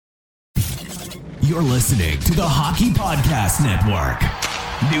You're listening to the Hockey Podcast Network.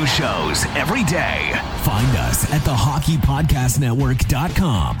 New shows every day. Find us at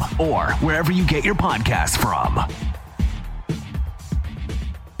thehockeypodcastnetwork.com or wherever you get your podcasts from.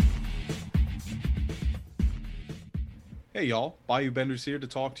 Hey y'all, Bayou Benders here to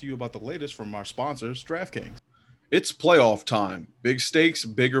talk to you about the latest from our sponsors, DraftKings. It's playoff time. Big stakes,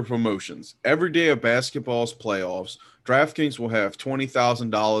 bigger promotions. Every day of basketball's playoffs, DraftKings will have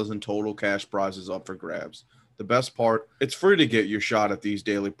 $20,000 in total cash prizes up for grabs. The best part, it's free to get your shot at these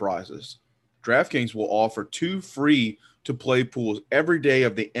daily prizes. DraftKings will offer 2 free-to-play pools every day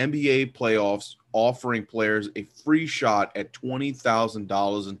of the NBA playoffs, offering players a free shot at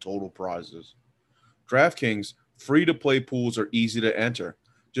 $20,000 in total prizes. DraftKings free-to-play pools are easy to enter.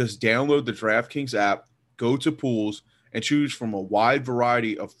 Just download the DraftKings app, go to pools, and choose from a wide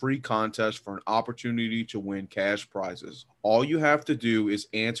variety of free contests for an opportunity to win cash prizes. All you have to do is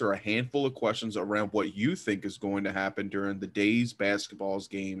answer a handful of questions around what you think is going to happen during the day's basketball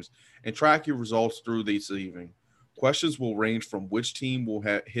games and track your results through this evening. Questions will range from which team will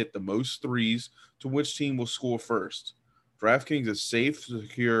hit the most threes to which team will score first. DraftKings is safe,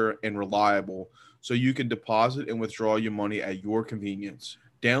 secure, and reliable, so you can deposit and withdraw your money at your convenience.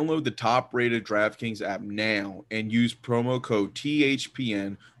 Download the top-rated DraftKings app now and use promo code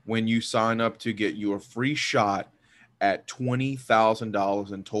THPN when you sign up to get your free shot at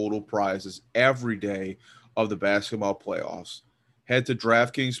 $20,000 in total prizes every day of the basketball playoffs. Head to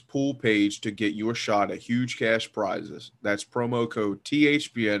DraftKings pool page to get your shot at huge cash prizes. That's promo code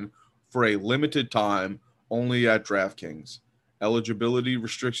THPN for a limited time only at DraftKings. Eligibility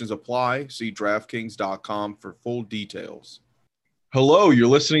restrictions apply. See DraftKings.com for full details. Hello, you're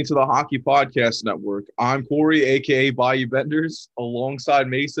listening to the Hockey Podcast Network. I'm Corey, a.k.a. Bayou Benders, alongside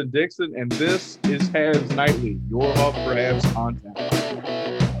Mason Dixon, and this is Habs Nightly, your hub for Habs content.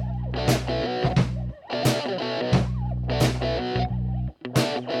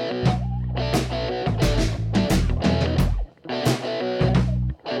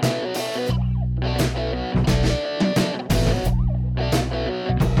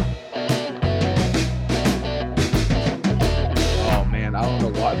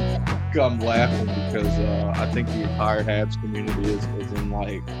 I'm laughing because I think the entire Habs community is in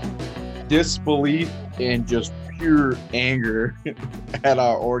like disbelief and just pure anger at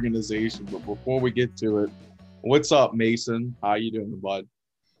our organization. But before we get to it, what's up, Mason? How you doing, bud?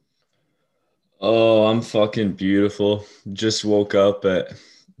 Oh, I'm fucking beautiful. Just woke up at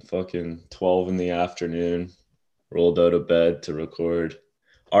fucking 12 in the afternoon, rolled out of bed to record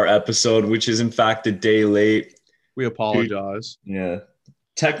our episode, which is in fact a day late. We apologize. Yeah.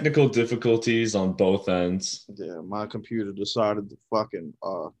 Technical difficulties on both ends. Yeah, my computer decided to fucking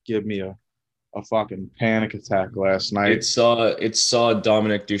give me a fucking panic attack last night. It saw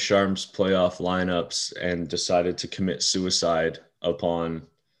Dominic Ducharme's playoff lineups and decided to commit suicide upon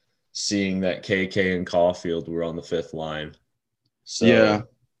seeing that KK and Caulfield were on the 5th line. So yeah,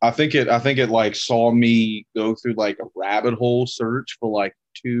 I think it like saw me go through like a rabbit hole search for like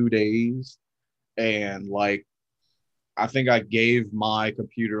 2 days, and like I think I gave my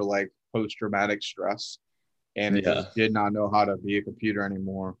computer like post-traumatic stress, and it just did not know how to be a computer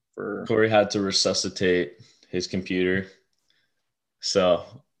anymore. Corey had to resuscitate his computer. So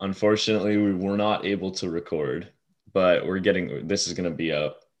unfortunately, we were not able to record, but this is going to be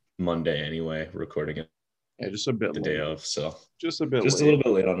up Monday anyway, recording it. Yeah, just a bit the late. Day of. So just a little bit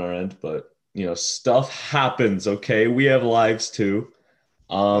late on our end, but stuff happens. Okay. We have lives too.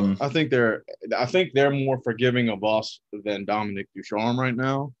 I think they're more forgiving of us than Dominic Ducharme right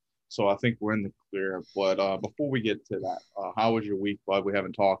now. So I think we're in the clear. But before we get to that, how was your week, bud? We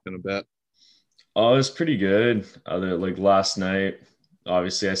haven't talked in a bit. Oh, it was pretty good. Like last night,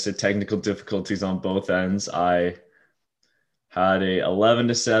 obviously I said technical difficulties on both ends. I had a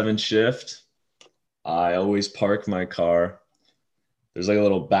 11-7 shift. I always park my car. There's like a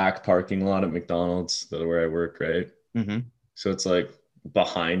little back parking lot at McDonald's, where I work, right? Mm-hmm. So it's like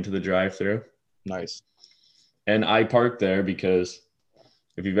behind the drive-thru. Nice. And I parked there because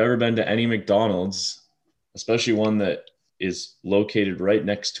if you've ever been to any McDonald's, especially one that is located right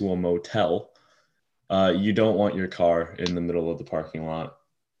next to a motel, you don't want your car in the middle of the parking lot.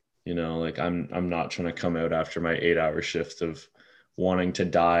 Like I'm not trying to come out after my 8-hour shift of wanting to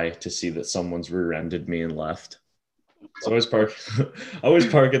die to see that someone's rear-ended me and left. So I always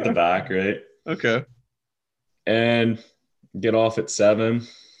park at the back, right? Okay. And get off at 7.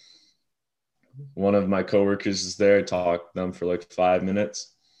 One of my coworkers is there. Talk to them for like 5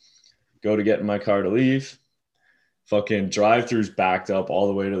 minutes. Go to get in my car to leave. Fucking drive-thru's backed up all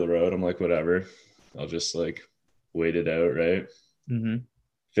the way to the road. I'm like, whatever. I'll just like wait it out, right? Mm-hmm.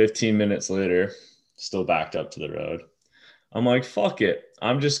 15 minutes later, still backed up to the road. I'm like, fuck it.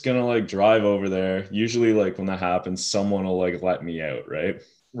 I'm just gonna like drive over there. Usually, like when that happens, someone will like let me out, right?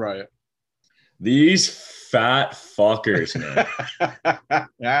 Right. These fat fuckers, man.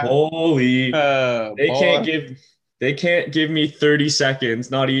 Yeah. Holy, they can't Boy. give they can't give me 30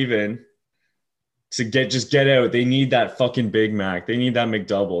 seconds, not even, to get out. They need that fucking Big Mac. They need that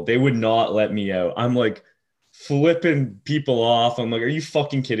McDouble. They would not let me out. I'm like flipping people off. I'm like, are you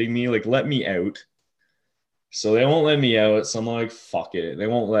fucking kidding me? Like, let me out. So they won't let me out. So I'm like, fuck it. They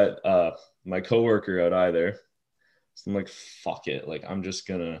won't let my coworker out either. So I'm like, fuck it. Like, I'm just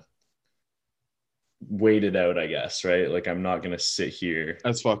gonna wait it out, I guess, right? Like, I'm not gonna sit here.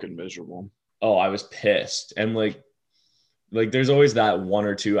 That's fucking miserable. Oh, I was pissed. And like there's always that one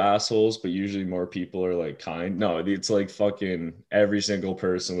or two assholes, but usually more people are like kind. No, it's like fucking every single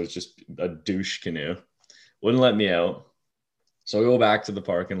person was just a douche canoe. Wouldn't let me out. So I go back to the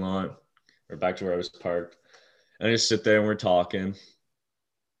parking lot or back to where I was parked. And I just sit there and we're talking.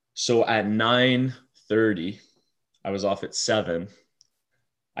 So at 9:30, I was off at 7.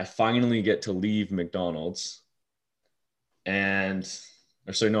 I finally get to leave McDonald's. I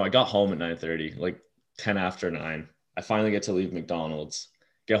got home at 9:30, like 10 after 9. I finally get to leave McDonald's,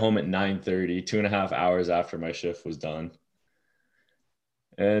 get home at 9:30, 2.5 hours after my shift was done.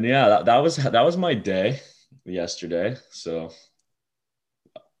 And yeah, that was my day yesterday. So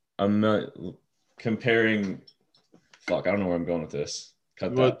I'm comparing. Fuck, I don't know where I'm going with this.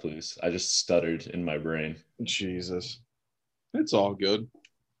 Cut that, please. I just stuttered in my brain. Jesus. It's all good.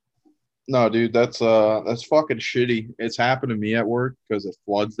 No, dude, that's fucking shitty. It's happened to me at work because it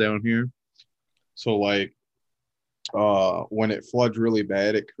floods down here. So like when it floods really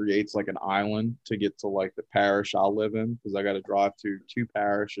bad, it creates like an island to get to like the parish I live in because I got to drive to 2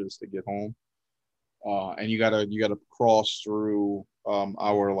 parishes to get home. And you gotta cross through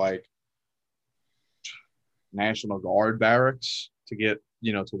our like National Guard barracks to get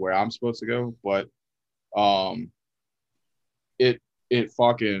to where I'm supposed to go. But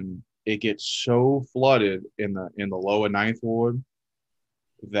it gets so flooded in the lower ninth ward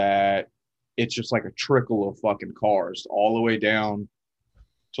that it's just like a trickle of fucking cars all the way down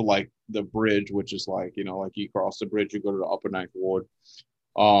to like the bridge, which is like, like you cross the bridge, you go to the upper ninth ward.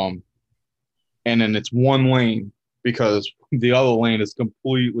 And then it's one lane because the other lane is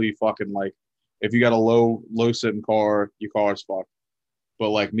completely fucking like, if you got a low sitting car, your car's fucked. But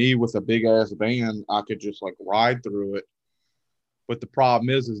like me with a big ass van, I could just like ride through it. But the problem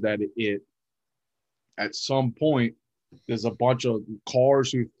is that it at some point, there's a bunch of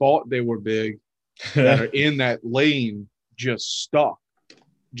cars who thought they were big that are in that lane just stuck,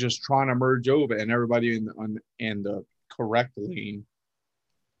 just trying to merge over, and everybody in the correct lane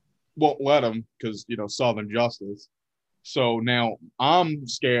won't let them because Southern justice. So now I'm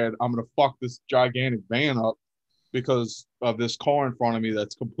scared I'm gonna fuck this gigantic van up because of this car in front of me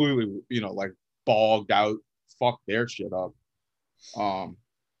that's completely like bogged out. Fuck their shit up.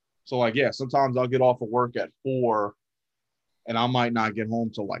 So like yeah, sometimes I'll get off of work at 4 and I might not get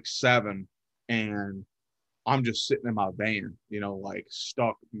home till like 7, and I'm just sitting in my van, like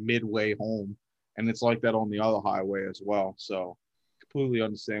stuck midway home. And it's like that on the other highway as well. So completely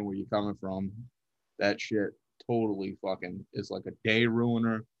understand where you're coming from. That shit totally fucking is like a day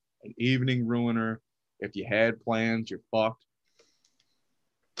ruiner, an evening ruiner. If you had plans, you're fucked.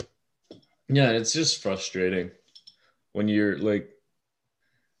 Yeah, it's just frustrating when you're like,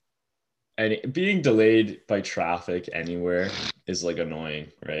 and being delayed by traffic anywhere is like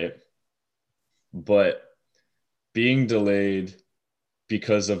annoying, right? But being delayed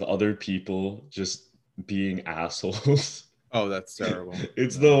because of other people just being assholes. Oh, that's terrible.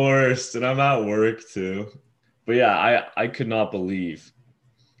 It's the worst. And I'm at work too. But yeah, I could not believe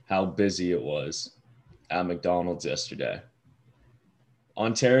how busy it was at McDonald's yesterday.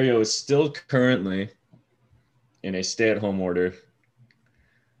 Ontario is still currently in a stay-at-home order.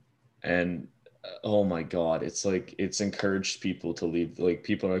 And oh my God, it's like it's encouraged people to leave. Like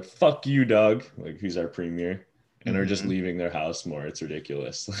people are like, fuck you, Doug, like who's our premier, and are just leaving their house more. It's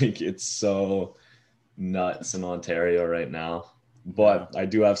ridiculous. Like it's so nuts in Ontario right now. But I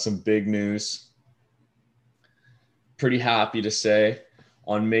do have some big news. Pretty happy to say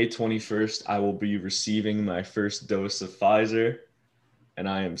on May 21st, I will be receiving my first dose of Pfizer. And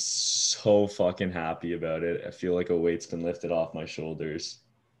I am so fucking happy about it. I feel like a weight's been lifted off my shoulders.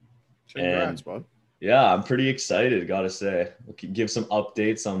 Congrats, bud. Yeah, I'm pretty excited, gotta say. I'll give some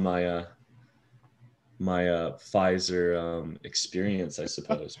updates on my Pfizer experience, I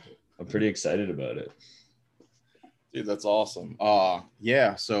suppose. I'm pretty excited about it. Dude, that's awesome.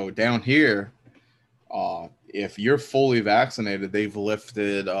 Yeah, so down here, If you're fully vaccinated, they've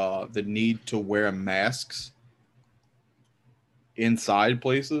lifted the need to wear masks inside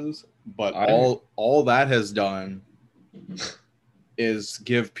places. But all that has done is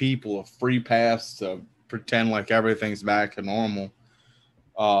give people a free pass to pretend like everything's back to normal.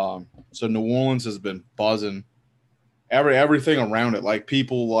 So New Orleans has been buzzing. Everything around it, like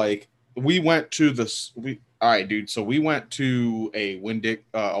people, like we went to this. All right, dude. So we went to a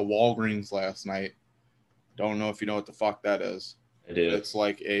Walgreens last night. Don't know if you know what the fuck that is. I do. It's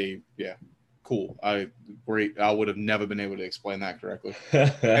like cool. Great. I would have never been able to explain that correctly.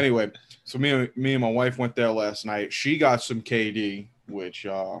 Anyway, so me and my wife went there last night. She got some KD, which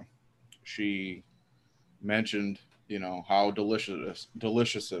she mentioned, how delicious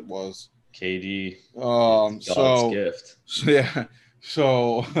it was. KD, God's gift. So yeah,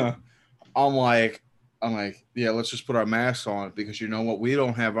 so I'm like, yeah, let's just put our masks on because you know what, we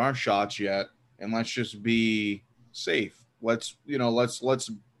don't have our shots yet, and let's just be safe. Let's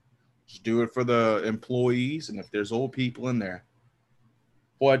just do it for the employees, and if there's old people in there,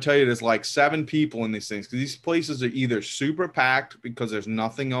 boy, I tell you, there's like 7 people in these things because these places are either super packed because there's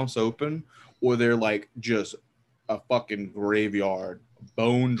nothing else open, or they're like just a fucking graveyard.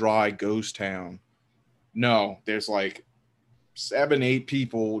 Bone dry ghost town. No, there's like 7, 8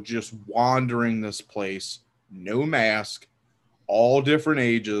 people just wandering this place, no mask, all different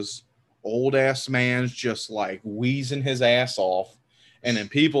ages, old ass man's just like wheezing his ass off, and then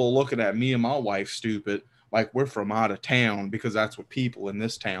people looking at me and my wife stupid, like we're from out of town, because that's what people in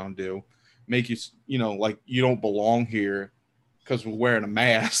this town do, make you like you don't belong here because we're wearing a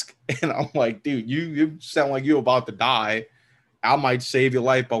mask. And I'm like, dude, you sound like you're about to die. I might save your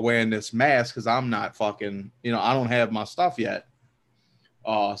life by wearing this mask because I'm not fucking, I don't have my stuff yet.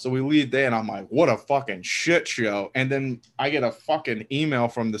 So we leave there and I'm like, what a fucking shit show. And then I get a fucking email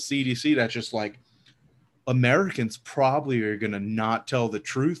from the CDC that's just like, Americans probably are going to not tell the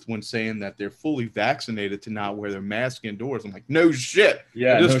truth when saying that they're fully vaccinated to not wear their mask indoors. I'm like, no shit.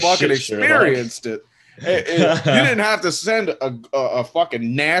 Yeah, I just fucking experienced it. You didn't have to send a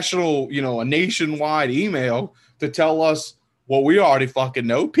fucking national, a nationwide email to tell us what we already fucking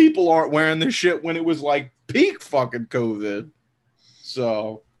know. People aren't wearing this shit when it was like peak fucking COVID.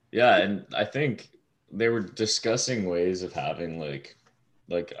 So yeah, and I think they were discussing ways of having like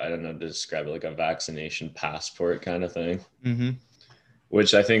I don't know to describe it, like a vaccination passport kind of thing. Mm-hmm.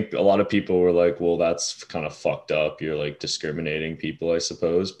 Which I think a lot of people were like, well, that's kind of fucked up. You're like discriminating people, I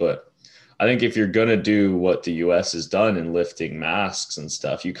suppose. But I think if you're going to do what the US has done in lifting masks and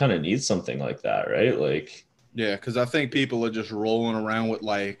stuff, you kind of need something like that, right? Like, yeah, because I think people are just rolling around with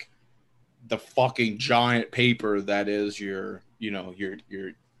like the fucking giant paper that is your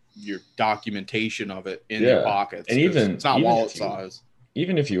documentation of it in your pockets. And even it's not wallet size.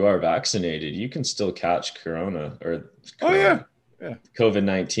 Even if you are vaccinated, you can still catch corona or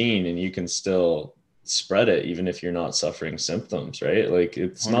COVID-19, and you can still spread it even if you're not suffering symptoms, right? Like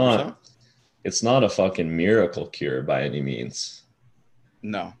it's 100%. It's not a fucking miracle cure by any means.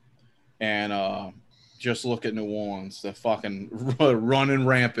 No. And just look at New Orleans. They're fucking running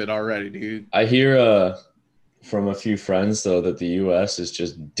rampant already, dude. I hear from a few friends, though, that the U.S. is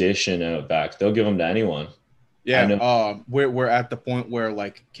just dishing out back. They'll give them to anyone. Yeah, we're at the point where,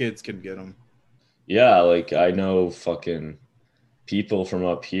 like, kids can get them. Yeah, like, I know fucking people from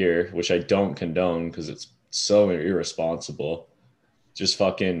up here, which I don't condone because it's so irresponsible. Just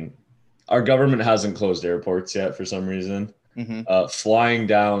fucking... Our government hasn't closed airports yet for some reason. Mm-hmm. Flying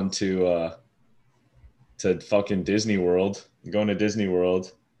down to fucking Disney World, going to Disney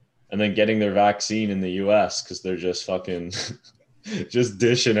World, and then getting their vaccine in the US because they're just fucking just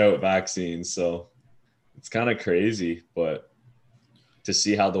dishing out vaccines. So it's kind of crazy, but to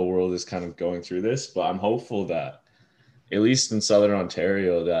see how the world is kind of going through this. But I'm hopeful that at least in Southern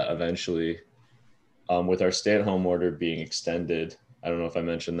Ontario, that eventually with our stay-at-home order being extended, I don't know if I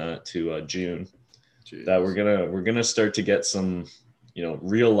mentioned that, to June. Jeez. That we're gonna start to get some,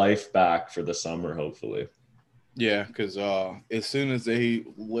 real life back for the summer, hopefully. Yeah, because as soon as they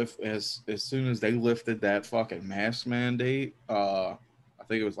lifted that fucking mask mandate, I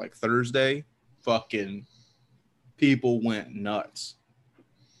think it was like Thursday, fucking people went nuts.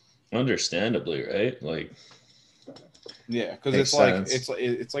 Understandably, right? Like, yeah, because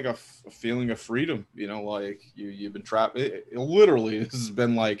it's like a feeling of freedom, like you've been trapped. It literally, this has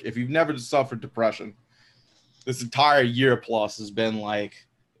been like, if you've never suffered depression, this entire year plus has been like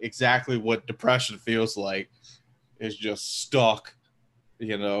exactly what depression feels like. Is just stuck,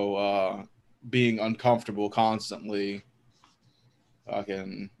 being uncomfortable constantly,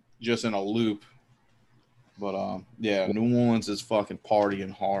 fucking just in a loop. But yeah, New Orleans is fucking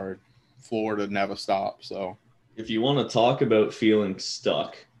partying hard. Florida never stopped. So if you want to talk about feeling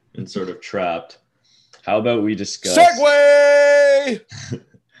stuck and sort of trapped, how about we discuss segue?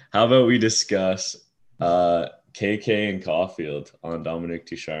 How about we discuss KK and Caulfield on Dominic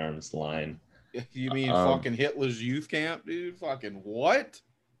Ducharme's line? You mean fucking Hitler's youth camp, dude? Fucking what?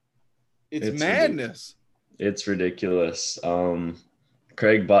 It's madness. It's ridiculous.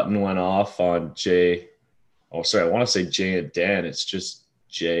 Craig Button went off on Jay. Oh, sorry. I want to say Jay and Dan. It's just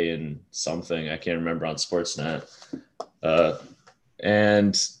Jay and something. I can't remember on Sportsnet.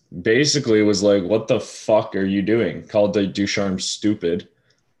 And basically was like, what the fuck are you doing? Called the Ducharme stupid.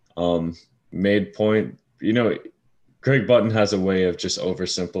 Made point. You know, Craig Button has a way of just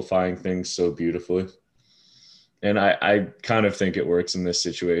oversimplifying things so beautifully. And I kind of think it works in this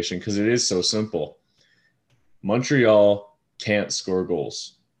situation because it is so simple. Montreal can't score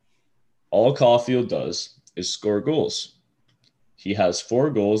goals. All Caulfield does is score goals. He has 4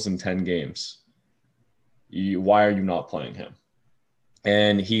 goals in 10 games. Why are you not playing him?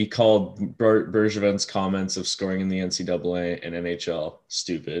 And he called Bergevin's comments of scoring in the NCAA and NHL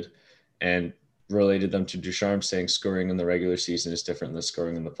stupid and related them to Ducharme saying scoring in the regular season is different than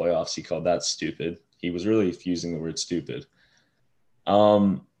scoring in the playoffs. He called that stupid. He was really using the word stupid.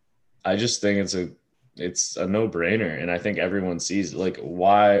 I just think it's a no-brainer, and I think everyone sees, like,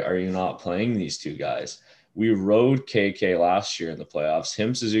 why are you not playing these two guys? We rode KK last year in the playoffs.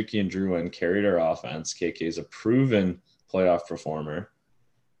 Him, Suzuki, and Drouin carried our offense. KK is a proven playoff performer.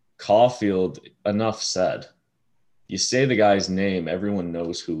 Caulfield, enough said. You say the guy's name, everyone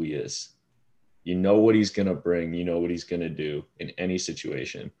knows who he is. You know what he's going to bring. You know what he's going to do in any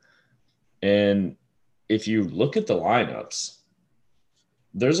situation. And if you look at the lineups,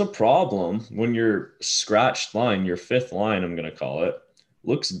 there's a problem when your scratched line, your 5th line, I'm going to call it,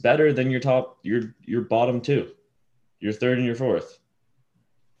 looks better than your bottom 2, your 3rd and your 4th.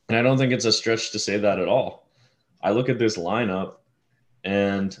 And I don't think it's a stretch to say that at all. I look at this lineup,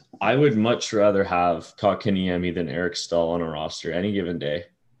 and I would much rather have Kotkaniemi than Eric Stahl on a roster any given day.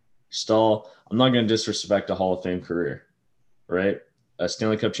 Stahl, I'm not going to disrespect a Hall of Fame career, right? A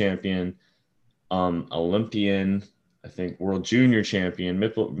Stanley Cup champion, Olympian, I think World Junior champion,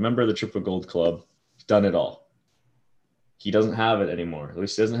 member of the Triple Gold Club. He's done it all. He doesn't have it anymore. At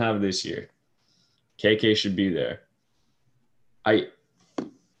least he doesn't have it this year. KK should be there.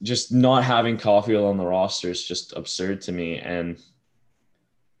 Just not having Caulfield on the roster is just absurd to me. And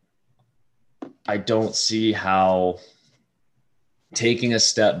I don't see how taking a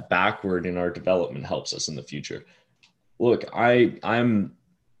step backward in our development helps us in the future. Look, I'm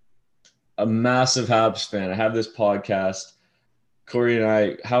a massive Habs fan. I have this podcast. Corey and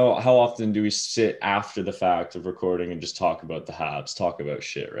I, how often do we sit after the fact of recording and just talk about the Habs, talk about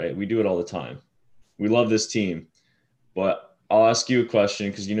shit, right? We do it all the time. We love this team. But I'll ask you a question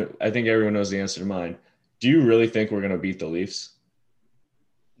because, you know, I think everyone knows the answer to mine. Do you really think we're going to beat the Leafs?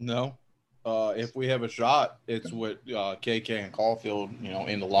 No. If we have a shot, it's with KK and Caulfield, you know,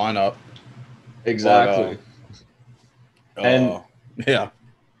 in the lineup. Exactly. But, yeah.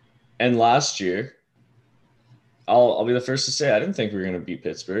 And last year, I'll be the first to say I didn't think we were going to beat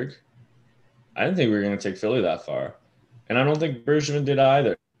Pittsburgh. I didn't think we were going to take Philly that far. And I don't think Bergevin did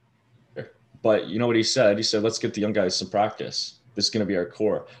either. But you know what he said? He said, let's get the young guys some practice. This is going to be our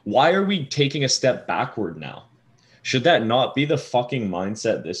core. Why are we taking a step backward now? Should that not be the fucking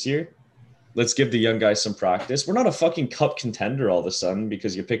mindset this year? Let's give the young guys some practice. We're not a fucking cup contender all of a sudden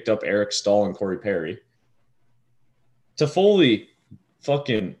because you picked up Eric Stahl and Corey Perry. Toffoli,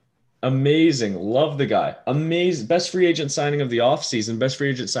 fucking amazing. Love the guy. Amazing. Best free agent signing of the offseason. Best free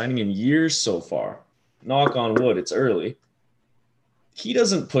agent signing in years so far. Knock on wood. It's early. He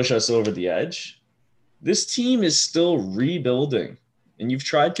doesn't push us over the edge. This team is still rebuilding, and you've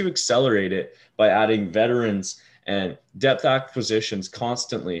tried to accelerate it by adding veterans and depth acquisitions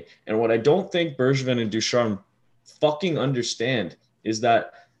constantly. And what I don't think Bergevin and Ducharme fucking understand is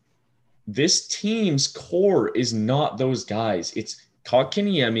that this team's core is not those guys. It's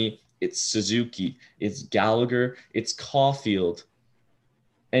Kotkaniemi, it's Suzuki, it's Gallagher, it's Caulfield,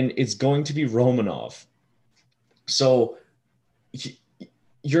 and it's going to be Romanov. So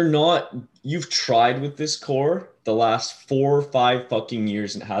you've tried with this core the last 4 or 5 fucking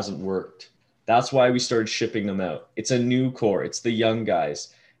years and it hasn't worked. That's why we started shipping them out. It's a new core. It's the young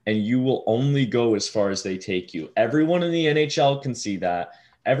guys. And you will only go as far as they take you. Everyone in the NHL can see that.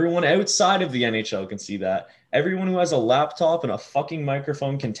 Everyone outside of the NHL can see that. Everyone who has a laptop and a fucking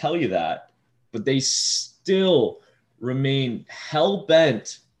microphone can tell you that. But they still remain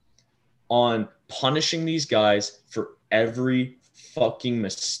hell-bent on punishing these guys for every fucking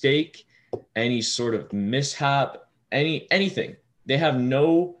mistake, any sort of mishap, anything. They have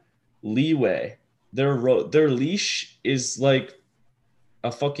no leeway. Their leash is like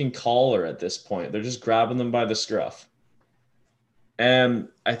a fucking collar at this point. They're just grabbing them by the scruff. And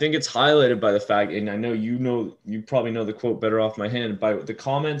I think it's highlighted by the fact, and I know you probably know the quote better off my hand, by the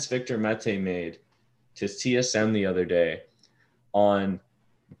comments Victor Mete made to TSN the other day on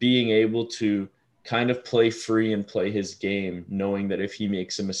being able to kind of play free and play his game, knowing that if he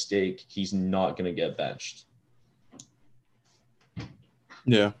makes a mistake, he's not going to get benched.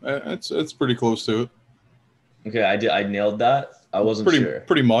 Yeah, it's pretty close to it. Okay, I nailed that. I wasn't sure.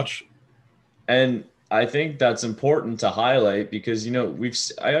 Pretty much. And I think that's important to highlight because,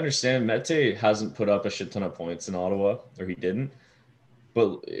 I understand Mete hasn't put up a shit ton of points in Ottawa, or he didn't.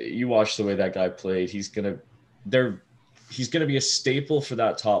 But you watch the way that guy played, he's going to be a staple for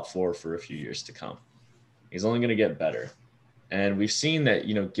that top four for a few years to come. He's only going to get better. And we've seen that,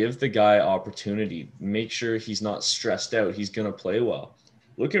 give the guy opportunity, make sure he's not stressed out. He's going to play well.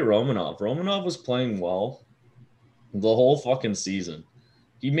 Look at Romanov. Romanov was playing well the whole fucking season.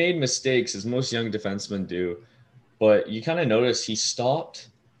 He made mistakes, as most young defensemen do, but you kind of notice he stopped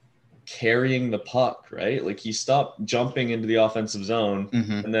carrying the puck, right? Like he stopped jumping into the offensive zone.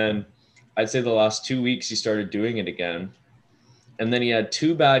 Mm-hmm. And then I'd say the last 2 weeks he started doing it again. And then he had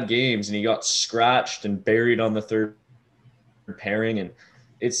 2 bad games and he got scratched and buried on the third pairing. And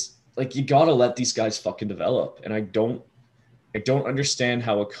it's like, you got to let these guys fucking develop. And I don't understand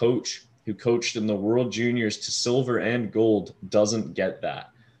how a coach who coached in the World Juniors to silver and gold doesn't get that.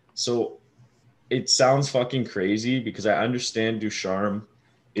 So it sounds fucking crazy because I understand Ducharme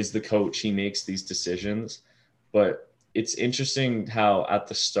is the coach. He makes these decisions, but it's interesting how at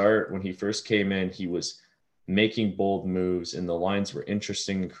the start, when he first came in, he was making bold moves and the lines were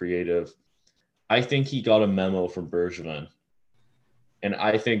interesting and creative. I think he got a memo from Bergevin. And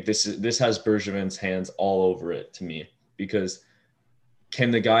I think this has Bergevin's hands all over it to me, because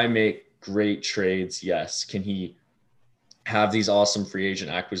can the guy make great trades? Yes. Can he have these awesome free agent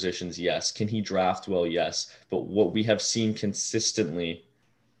acquisitions? Yes. Can he draft well? Yes. But what we have seen consistently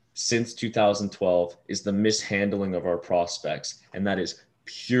since 2012 is the mishandling of our prospects. And that is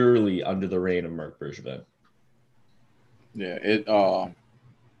purely under the reign of Marc Bergevin. Yeah.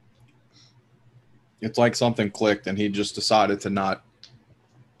 It's like something clicked and he just decided to not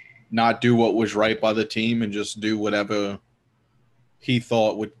do what was right by the team and just do whatever he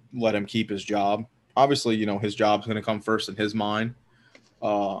thought would let him keep his job. Obviously, his job's going to come first in his mind.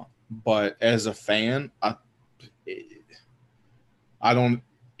 But as a fan, I don't.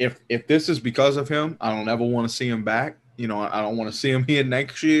 If this is because of him, I don't ever want to see him back. I don't want to see him here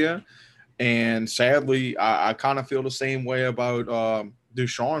next year. And sadly, I kind of feel the same way about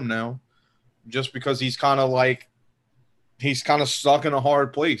Ducharme now, just because he's kind of stuck in a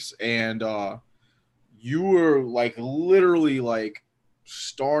hard place. And you were literally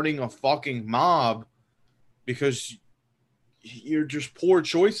starting a fucking mob because you're just poor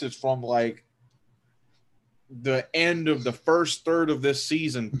choices from the end of the first third of this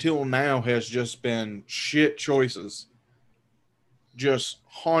season till now has just been shit choices. Just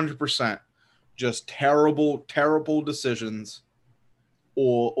 100%. Just terrible decisions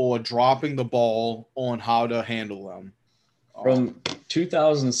or dropping the ball on how to handle them. From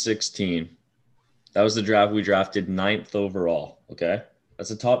 2016, that was the draft. We drafted 9th overall. Okay.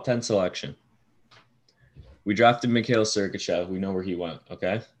 That's a top 10 selection. We drafted Mikhail Sergachev. We know where he went.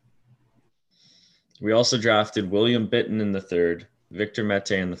 Okay. We also drafted William Bitton in the 3rd, Victor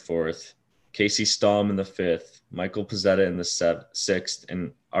Mete in the 4th, Casey Stom in the 5th, Michael Pezzetta in the 6th,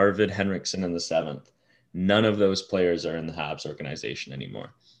 and Arvid Henriksen in the 7th. None of those players are in the Habs organization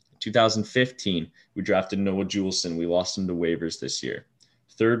anymore. 2015, we drafted Noah Juleson. We lost him to waivers this year.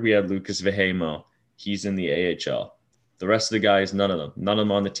 3rd, we had Lucas Vihemo. He's in the AHL. The rest of the guys, none of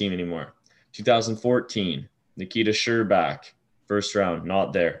them on the team anymore. 2014, Nikita Scherbak, 1st round,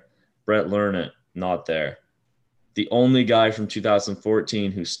 not there. Brett Lernet, not there. The only guy from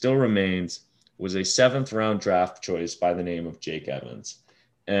 2014 who still remains was a 7th round draft choice by the name of Jake Evans.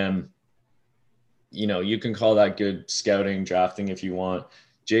 And, you can call that good scouting, drafting if you want.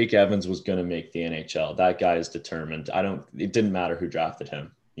 Jake Evans was going to make the NHL. That guy is determined. It didn't matter who drafted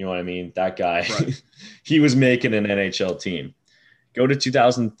him. You know what I mean? That guy, right. He was making an NHL team. Go to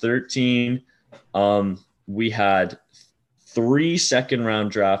 2013. We had 3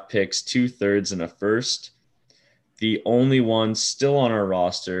 second-round draft picks, 2 thirds, and a 1st. The only one still on our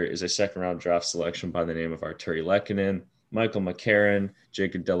roster is a second-round draft selection by the name of Arturi Lehkonen, Michael McCarron,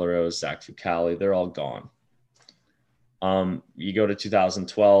 Jacob Delarose, Zach Fucale. They're all gone. You go to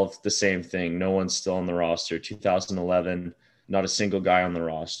 2012, the same thing. No one's still on the roster. 2011, not a single guy on the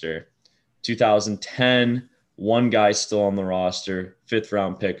roster. 2010 one guy still on the roster, 5th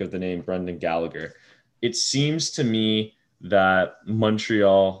round pick of the name Brendan Gallagher. It seems to me that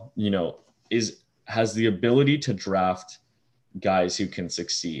Montreal, has the ability to draft guys who can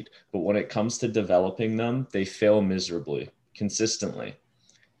succeed. But when it comes to developing them, they fail miserably, consistently.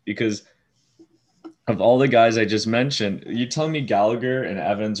 Because of all the guys I just mentioned, you telling me Gallagher and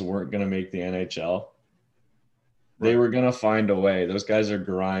Evans weren't going to make the NHL? They were going to find a way. Those guys are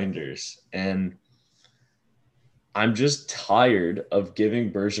grinders. And I'm just tired of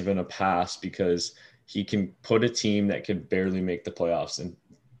giving Bergevin a pass because he can put a team that could barely make the playoffs in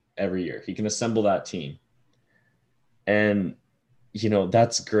every year. He can assemble that team. And,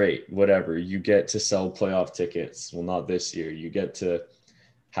 that's great. Whatever. You get to sell playoff tickets. Well, not this year. You get to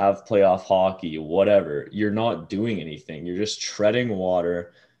have playoff hockey, whatever. You're not doing anything. You're just treading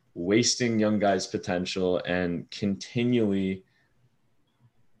water, wasting young guys' potential, and continually,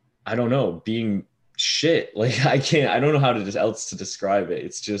 I don't know, being shit. Like I don't know how else to describe it.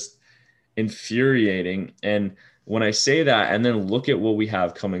 It's just infuriating. And when I say that, and then look at what we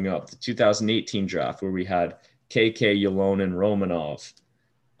have coming up, the 2018 draft where we had KK, Ylonen, Romanov,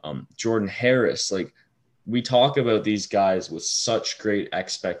 Jordan Harris, like we talk about these guys with such great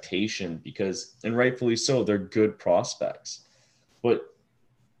expectation because, and rightfully so, they're good prospects. But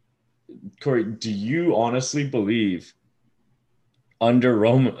Corey, do you honestly believe under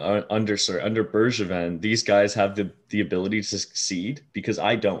Bergevin, these guys have the ability to succeed? Because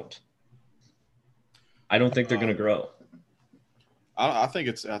I don't. I don't think they're going to grow. I think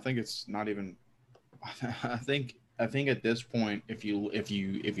it's not even. I think at this point, if you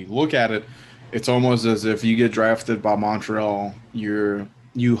look at it, it's almost as if you get drafted by Montreal, you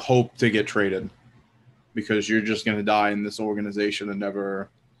hope to get traded because you're just going to die in this organization and never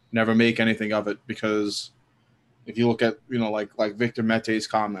make anything of it. Because if you look at like Victor Mete's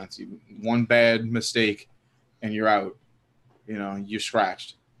comments, one bad mistake and you're out. You're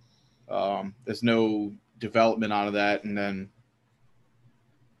scratched. There's no development out of that, and then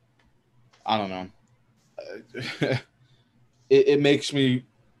I don't know. It makes me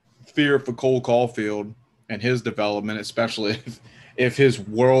fear for Cole Caulfield and his development, especially if his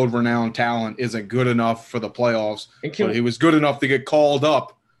world-renowned talent isn't good enough for the playoffs. But he was good enough to get called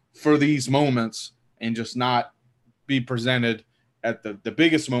up for these moments and just not be presented at the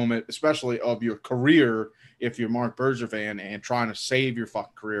biggest moment, especially of your career, if you're Marc Bergevin and trying to save your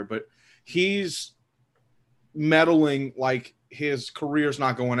fucking career. But he's meddling like his career's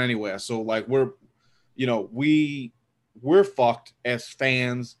not going anywhere. So like we're fucked as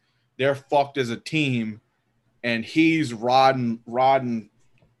fans. They're fucked as a team, and he's rodding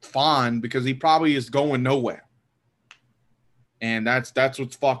fine because he probably is going nowhere. And that's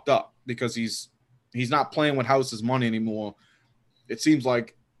what's fucked up because he's not playing with House's money anymore. It seems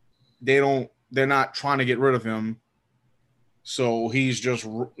like they're not trying to get rid of him. So he's just,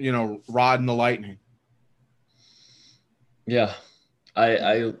 riding the lightning. Yeah.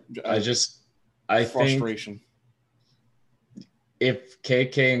 I frustration. think if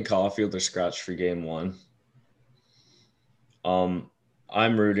KK and Caulfield are scratched for game 1,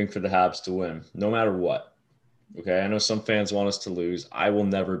 I'm rooting for the Habs to win no matter what. Okay. I know some fans want us to lose. I will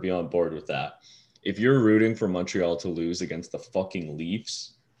never be on board with that. If you're rooting for Montreal to lose against the fucking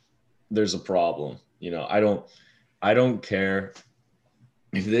Leafs, there's a problem. I don't care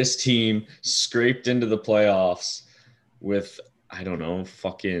if this team scraped into the playoffs with, I don't know,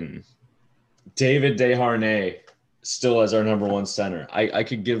 fucking David Desharnais still as our number 1 center. I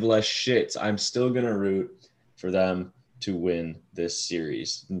could give less shits. I'm still going to root for them to win this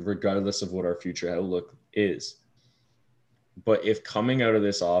series, regardless of what our future outlook is. But if coming out of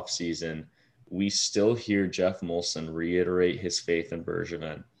this offseason, we still hear Jeff Molson reiterate his faith in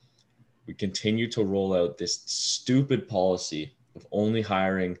Bergevin, we continue to roll out this stupid policy of only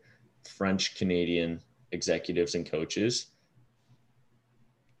hiring French Canadian executives and coaches,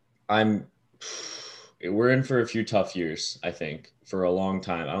 we're in for a few tough years, I think, for a long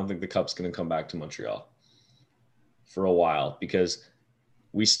time. I don't think the Cup's going to come back to Montreal for a while because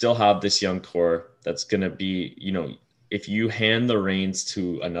we still have this young core that's going to be, if you hand the reins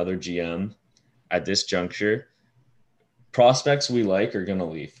to another GM at this juncture, prospects we like are going to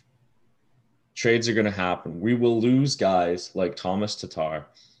leave. Trades are going to happen. We will lose guys like Thomas Tatar.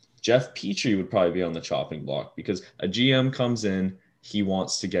 Jeff Petrie would probably be on the chopping block because a GM comes in, he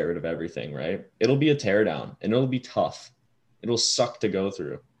wants to get rid of everything, right? It'll be a teardown and it'll be tough. It'll suck to go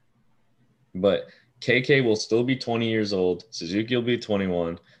through. But KK will still be 20 years old. Suzuki will be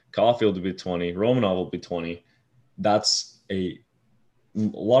 21. Caulfield will be 20. Romanov will be 20. That's a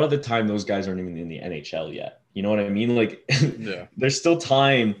lot of the time those guys aren't even in the NHL yet. You know what I mean? Like, Yeah. there's still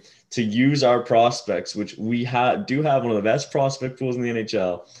time to use our prospects, which we do have one of the best prospect pools in the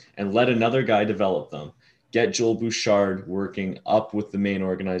NHL, and let another guy develop them. Get Joel Bouchard working up with the main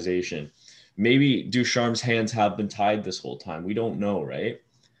organization. Maybe Ducharme's hands have been tied this whole time. We don't know, right?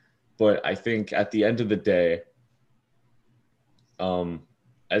 But I think at the end of the day,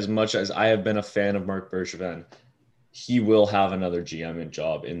 as much as I have been a fan of Marc Bergevin, he will have another GM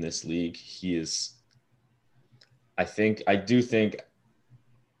job in this league. He is, I do think,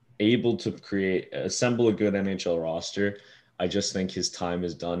 able to assemble a good NHL roster. I just think his time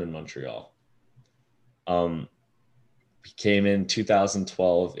is done in Montreal. He came in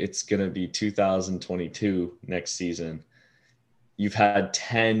 2012. It's going to be 2022 next season. You've had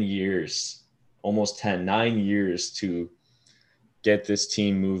 10 years, almost 10, 9 years to get this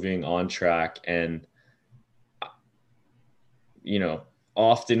team moving on track. And, you know,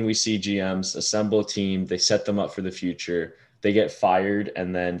 often we see GMs assemble a team, they set them up for the future, they get fired,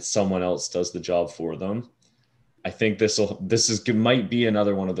 and then someone else does the job for them. I think this might be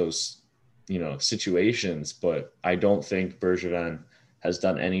another one of those, you know, situations, but I don't think Bergevin has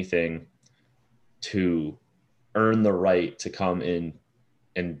done anything to earn the right to come in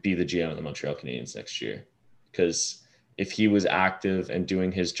and be the GM of the Montreal Canadiens next year. Because if he was active and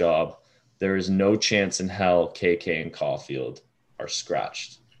doing his job, there is no chance in hell KK and Caulfield are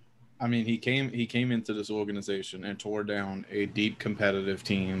scratched. I mean, he came into this organization and tore down a deep competitive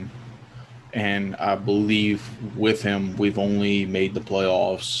team. And I believe with him, we've only made the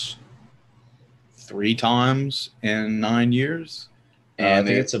playoffs 3 times in 9 years. And I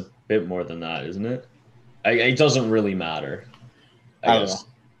think it's a bit more than that, isn't it? It doesn't really matter. I don't know.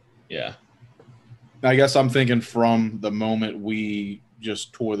 Yeah. I guess I'm thinking from the moment we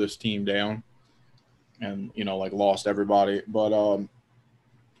just tore this team down and, you know, like lost everybody. But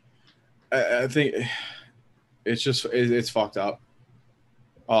I think it's fucked up.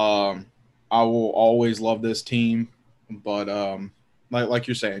 I will always love this team, but like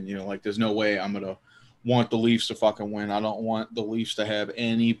you're saying, you know, like there's no way I'm gonna want the Leafs to fucking win. I don't want the Leafs to have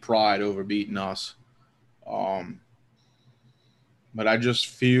any pride over beating us. But I just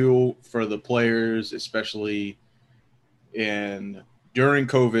feel for the players, especially during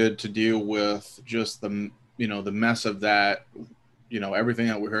COVID, to deal with just the mess of that, you know, everything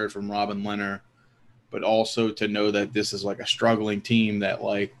that we heard from Robin Leonard, but also to know that this is like a struggling team that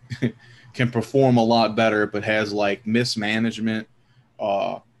like can perform a lot better, but has like mismanagement.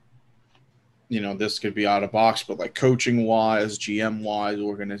 You know, this could be out of box, but like coaching wise, GM wise,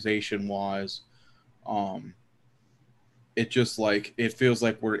 organization wise, it just like it feels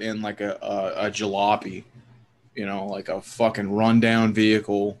like we're in like a jalopy, you know, like a fucking rundown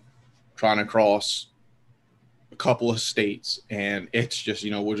vehicle trying to cross a couple of states, and it's just,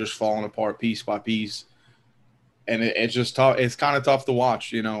 you know, we're just falling apart piece by piece, and it's just tough. It's kind of tough to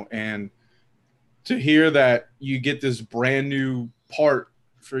watch, you know, and to hear that you get this brand new part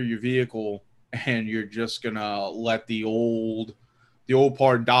for your vehicle and you're just gonna let the old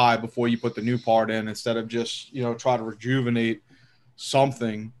part die before you put the new part in, instead of just, you know, try to rejuvenate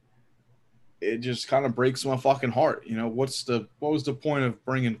something. It just kind of breaks my fucking heart. You know, what was the point of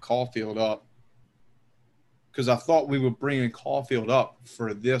bringing Caulfield up? Because I thought we were bringing Caulfield up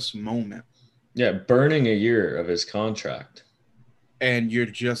for this moment. Yeah, burning a year of his contract. And you're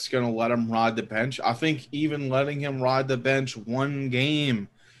just going to let him ride the bench? I think even letting him ride the bench one game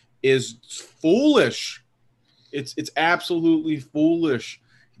is foolish. It's absolutely foolish.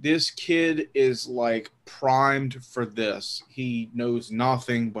 This kid is like primed for this. He knows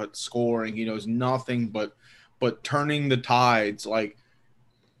nothing but scoring. He knows nothing but turning the tides. Like,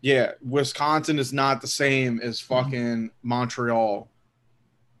 yeah, Wisconsin is not the same as fucking Montreal,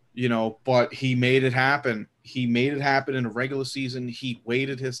 you know, but he made it happen. He made it happen in a regular season. He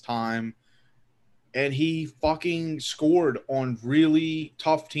waited his time, and he fucking scored on really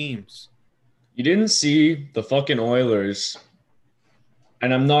tough teams. You didn't see the fucking Oilers,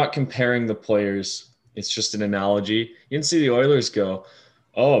 and I'm not comparing the players. It's just an analogy. You didn't see the Oilers go,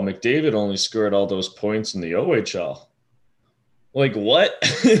 oh, McDavid only scored all those points in the OHL. Like, what?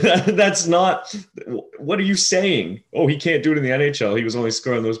 That's not – what are you saying? Oh, he can't do it in the NHL. He was only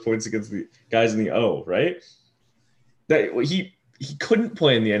scoring those points against the guys in the O, right? That he couldn't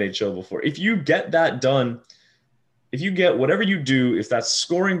play in the NHL before. If you get that done, if you get whatever you do, if that's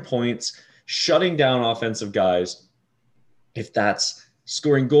scoring points, shutting down offensive guys, if that's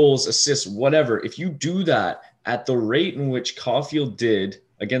scoring goals, assists, whatever, if you do that at the rate in which Caulfield did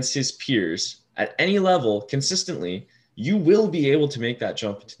against his peers at any level consistently, you will be able to make that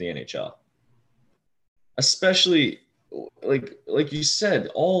jump into the NHL. Especially, like you said,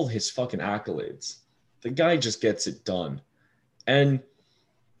 all his fucking accolades. The guy just gets it done. And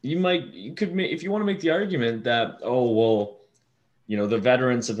you could make, if you want to make the argument that, oh, well, you know, the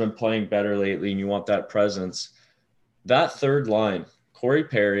veterans have been playing better lately and you want that presence. That third line, Corey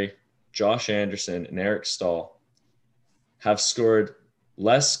Perry, Josh Anderson, and Eric Stahl have scored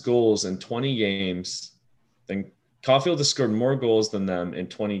less goals in 20 games than Caulfield has scored more goals than them in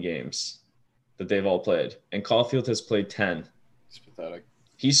 20 games that they've all played. And Caulfield has played 10. It's pathetic.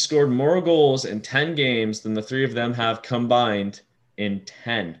 He's scored more goals in 10 games than the three of them have combined in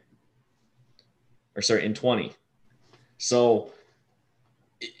 20. So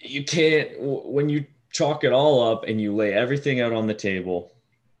you can't, when you chalk it all up and you lay everything out on the table,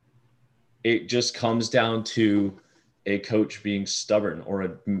 it just comes down to a coach being stubborn or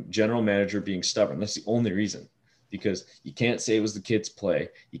a general manager being stubborn. That's the only reason, because you can't say it was the kid's play.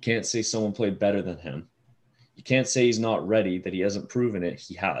 You can't say someone played better than him. You can't say he's not ready, that he hasn't proven it.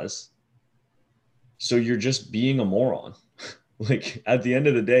 He has. So you're just being a moron. Like, at the end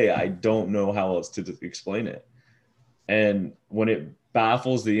of the day, I don't know how else to explain it. And when it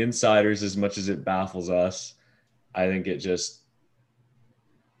baffles the insiders as much as it baffles us, I think it just,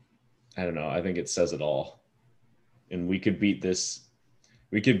 I don't know. I think it says it all. And we could beat this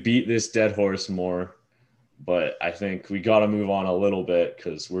dead horse more, but I think we got to move on a little bit,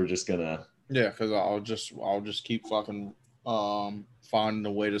 because we're just gonna. Yeah, because I'll just keep fucking finding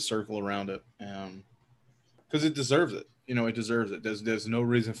a way to circle around it, because it deserves it. You know, it deserves it. There's no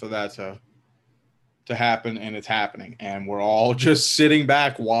reason for that to happen, and it's happening, and we're all just sitting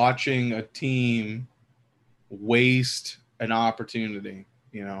back watching a team waste an opportunity.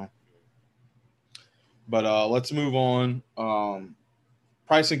 You know. But let's move on.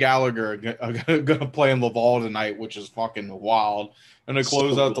 Price and Gallagher are going to play in Laval tonight, which is fucking wild. And to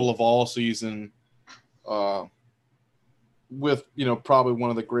close out the Laval season with, you know, probably one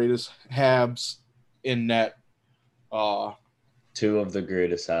of the greatest Habs in net. Two of the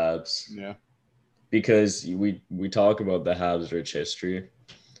greatest Habs. Yeah. Because we talk about the Habs' rich history.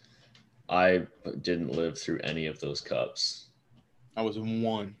 I didn't live through any of those cups. I was in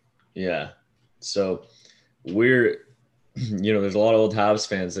one. Yeah. So there's a lot of old Habs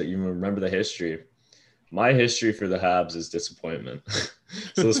fans that you remember the history. My history for the Habs is disappointment.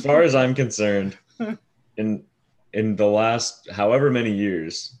 So as far as I'm concerned, in the last however many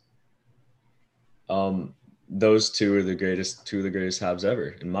years, those two of the greatest Habs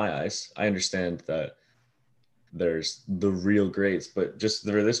ever in my eyes. I understand that there's the real greats, but just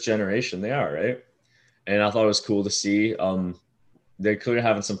for this generation, they are, right? And I thought it was cool to see. They're clearly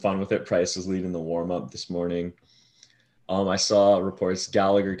having some fun with it. Price was leading the warm-up this morning. I saw reports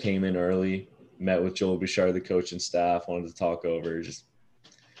Gallagher came in early, met with Joel Bouchard, the coach and staff, wanted to talk over just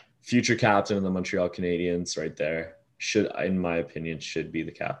future captain of the Montreal Canadiens right there. In my opinion, should be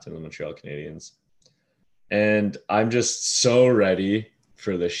the captain of the Montreal Canadiens. And I'm just so ready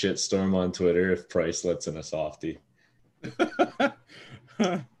for the shitstorm on Twitter if Price lets in a softie.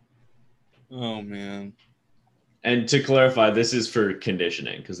 Oh, man. And to clarify, this is for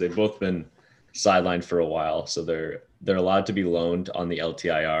conditioning, because they've both been sidelined for a while, so they're allowed to be loaned on the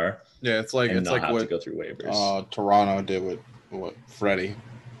LTIR. Yeah, it's like have what to go through waivers. Toronto did with Freddie.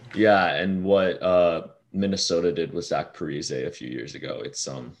 Yeah, and what Minnesota did with Zach Parise a few years ago. It's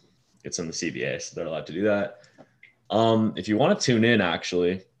in the CBA, so they're allowed to do that. If you want to tune in,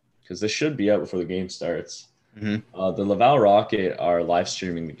 actually, because this should be out before the game starts. Mm-hmm. The Laval Rocket are live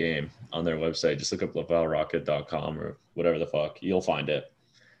streaming the game on their website. Just look up lavalrocket.com or whatever the fuck. You'll find it.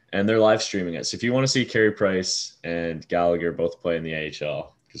 And they're live streaming it. So if you want to see Carey Price and Gallagher both play in the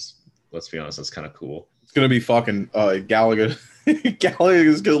AHL, because let's be honest, that's kind of cool. It's going to be fucking Gallagher. Gallagher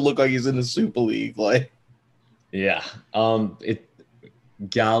is going to look like he's in the Super League. Like, yeah.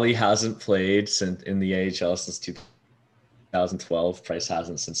 Gally hasn't played in the AHL since 2012. Price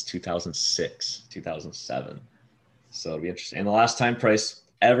hasn't since 2006, 2007. So it'll be interesting. And the last time Price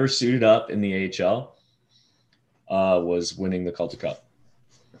ever suited up in the AHL was winning the Calder Cup.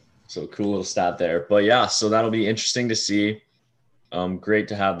 So cool little stat there. But yeah, so that'll be interesting to see. Great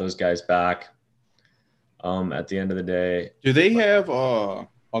to have those guys back. At the end of the day. Do they have are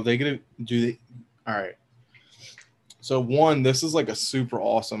they gonna do they all right. So one, this is like a super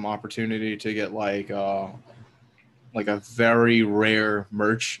awesome opportunity to get like a very rare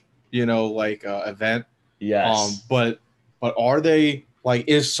merch, event. Yes. But are they like,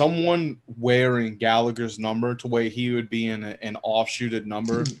 is someone wearing Gallagher's number to where he would be in an offshooted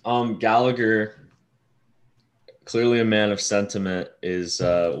number? Gallagher, clearly a man of sentiment, is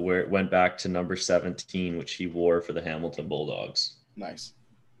where it went back to number 17, which he wore for the Hamilton Bulldogs. Nice.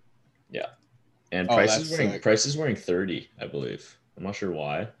 Yeah. And Price is wearing 30, I believe. I'm not sure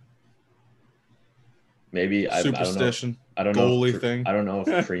why. Maybe superstition. I don't know. Goalie thing. I don't know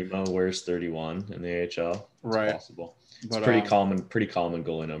if Primo wears 31 in the AHL. It's right. possible. It's But, pretty common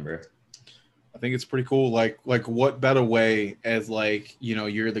goalie number. I think it's pretty cool. Like what better way as like, you know,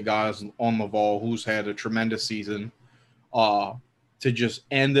 you're the guys on Laval who's had a tremendous season, to just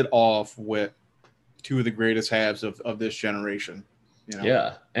end it off with two of the greatest halves of this generation. You know?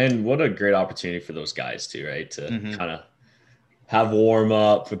 Yeah. And what a great opportunity for those guys too, right? To kind of have warm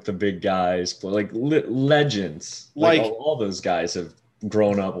up with the big guys, but like legends. Like all those guys have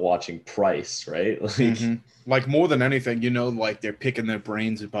grown up watching Price, right? Like, like more than anything, you know, like they're picking their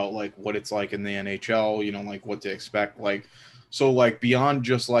brains about like what it's like in the NHL, you know, like what to expect. Like, so like beyond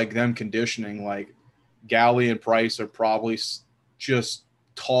just like them conditioning, like Galley and Price are probably just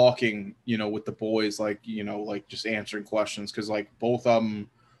talking, you know, with the boys, like, you know, like just answering questions. Cause like both of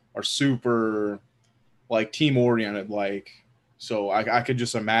them are super like team oriented. Like, so I could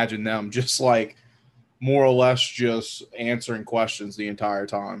just imagine them just like more or less just answering questions the entire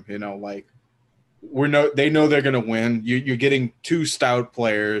time, you know, like they know they're going to win. You're getting two stout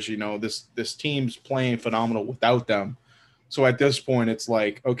players, you know, this team's playing phenomenal without them. So at this point it's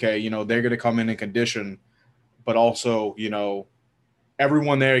like, okay, you know, they're going to come in and condition, but also, you know,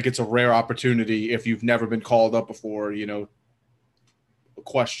 everyone there gets a rare opportunity if you've never been called up before, you know,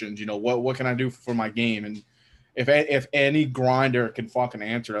 questions, you know, what can I do for my game? And if any grinder can fucking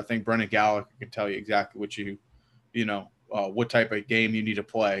answer, I think Brendan Gallagher can tell you exactly what you know, what type of game you need to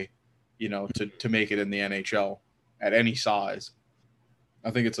play, you know, to make it in the NHL at any size.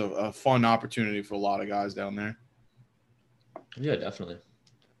 I think it's a fun opportunity for a lot of guys down there. Yeah, definitely.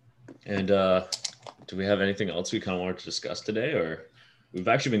 And do we have anything else we kind of wanted to discuss today, or we've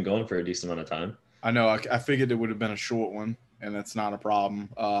actually been going for a decent amount of time? I know. I figured it would have been a short one, and that's not a problem.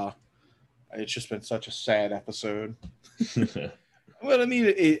 It's just been such a sad episode. But I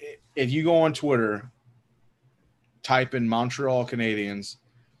mean, if you go on Twitter, type in Montreal Canadiens,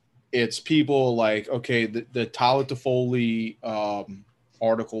 it's people like, okay, the Tyler Toffoli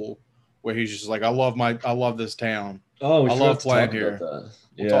article where he's just like, I love this town. Oh, I love playing here.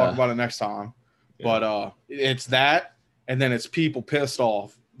 We'll talk about it next time. Yeah. But it's that, and then it's people pissed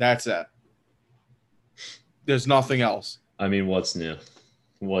off. That's it. There's nothing else. I mean, what's new?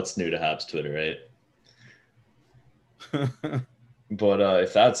 What's new to Habs Twitter, right? But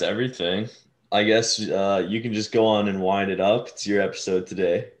if that's everything, I guess you can just go on and wind it up. It's your episode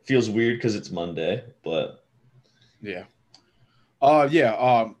today. Feels weird because it's Monday, but yeah.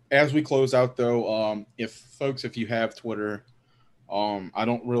 As we close out though, if you have Twitter, I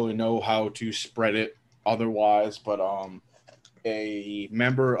don't really know how to spread it otherwise, but a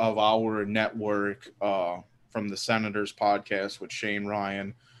member of our network from the Senators podcast with Shane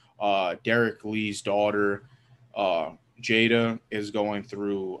Ryan, Derek Lee's daughter, Jada, is going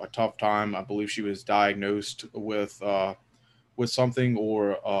through a tough time. I believe she was diagnosed with something,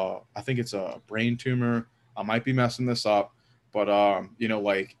 or I think it's a brain tumor. I might be messing this up, but you know,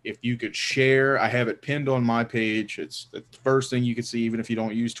 like if you could share, I have it pinned on my page. It's the first thing you can see, even if you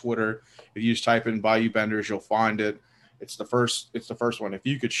don't use Twitter. If you just type in Bayou Benders, you'll find it. It's the first one. If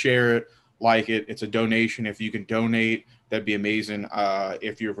you could share it, like it, it's a donation. If you can donate, that'd be amazing.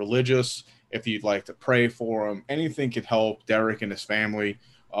 If you're religious, if you'd like to pray for him, anything could help Derek and his family.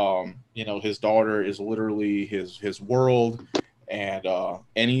 You know, his daughter is literally his world, and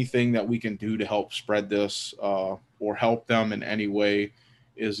anything that we can do to help spread this or help them in any way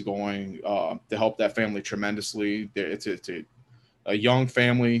is going to help that family tremendously. It's a young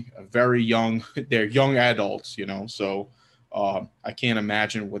family, a very young. They're young adults, you know, so I can't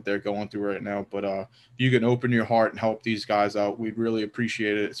imagine what they're going through right now. But if you can open your heart and help these guys out, we'd really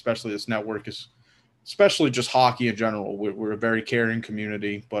appreciate it. Especially this network is, especially just hockey in general. We're a very caring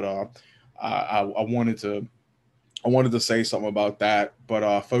community. But I wanted to say something about that.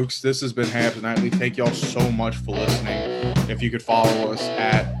 But folks, this has been Habs Nightly. Thank y'all so much for listening. If you could follow us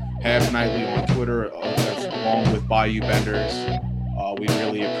at Habs Nightly on Twitter, along with Bayou Benders, we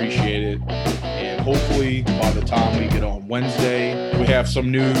really appreciate it. And hopefully by the time we get on Wednesday, we have some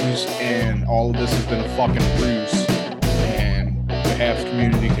news, and all of this has been a fucking ruse, and the Habs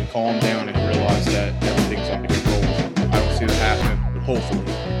community can calm down and realize that everything's under control. I don't see that happening, but hopefully.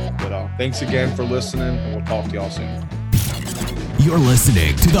 But thanks again for listening, and we'll talk to y'all soon. You're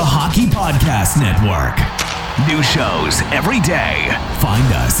listening to the Hockey Podcast Network. New shows every day. Find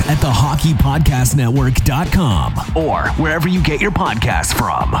us at thehockeypodcastnetwork.com or wherever you get your podcasts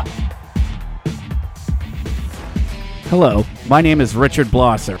from. Hello, my name is Richard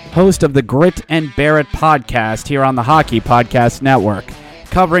Blosser, host of the Grit and Bear It podcast here on the Hockey Podcast Network,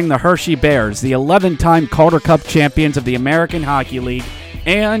 covering the Hershey Bears, the 11-time Calder Cup champions of the American Hockey League,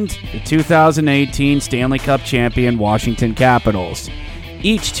 and the 2018 Stanley Cup champion Washington Capitals.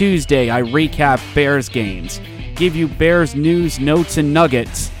 Each Tuesday, I recap Bears games, give you Bears news, notes, and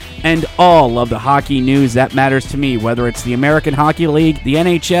nuggets, and all of the hockey news that matters to me, whether it's the American Hockey League, the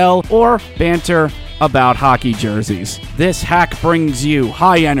NHL, or banter about hockey jerseys. This hack brings you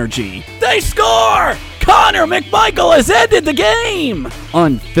high energy. They score! Connor McMichael has ended the game!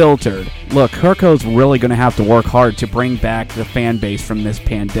 Unfiltered. Look, Herco's really going to have to work hard to bring back the fan base from this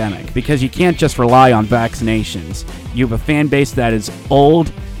pandemic, because you can't just rely on vaccinations. You have a fan base that is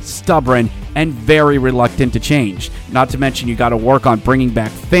old, stubborn, and very reluctant to change. Not to mention you got to work on bringing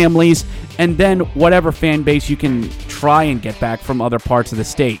back families, and then whatever fan base you can try and get back from other parts of the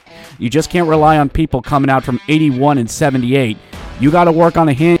state. You just can't rely on people coming out from 81 and 78. You got to work on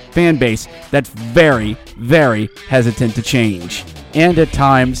a fan base that's very, very hesitant to change, and at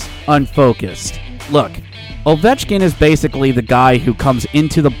times unfocused. Look, Ovechkin is basically the guy who comes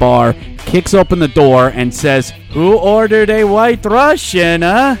into the bar, kicks open the door, and says, "Who ordered a White Russian,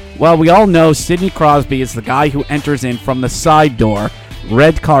 huh?" Well, we all know Sidney Crosby is the guy who enters in from the side door,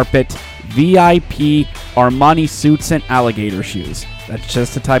 red carpet, VIP, Armani suits, and alligator shoes. That's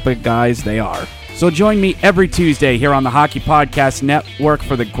just the type of guys they are. So join me every Tuesday here on the Hockey Podcast Network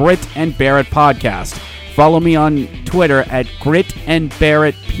for the Grit and Barrett podcast. Follow me on Twitter at Grit and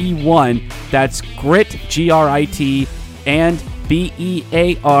Barrett P1. That's Grit, Grit, and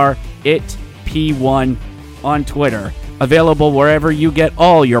BEAR, it P1 on Twitter. Available wherever you get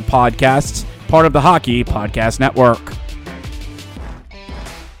all your podcasts, part of the Hockey Podcast Network.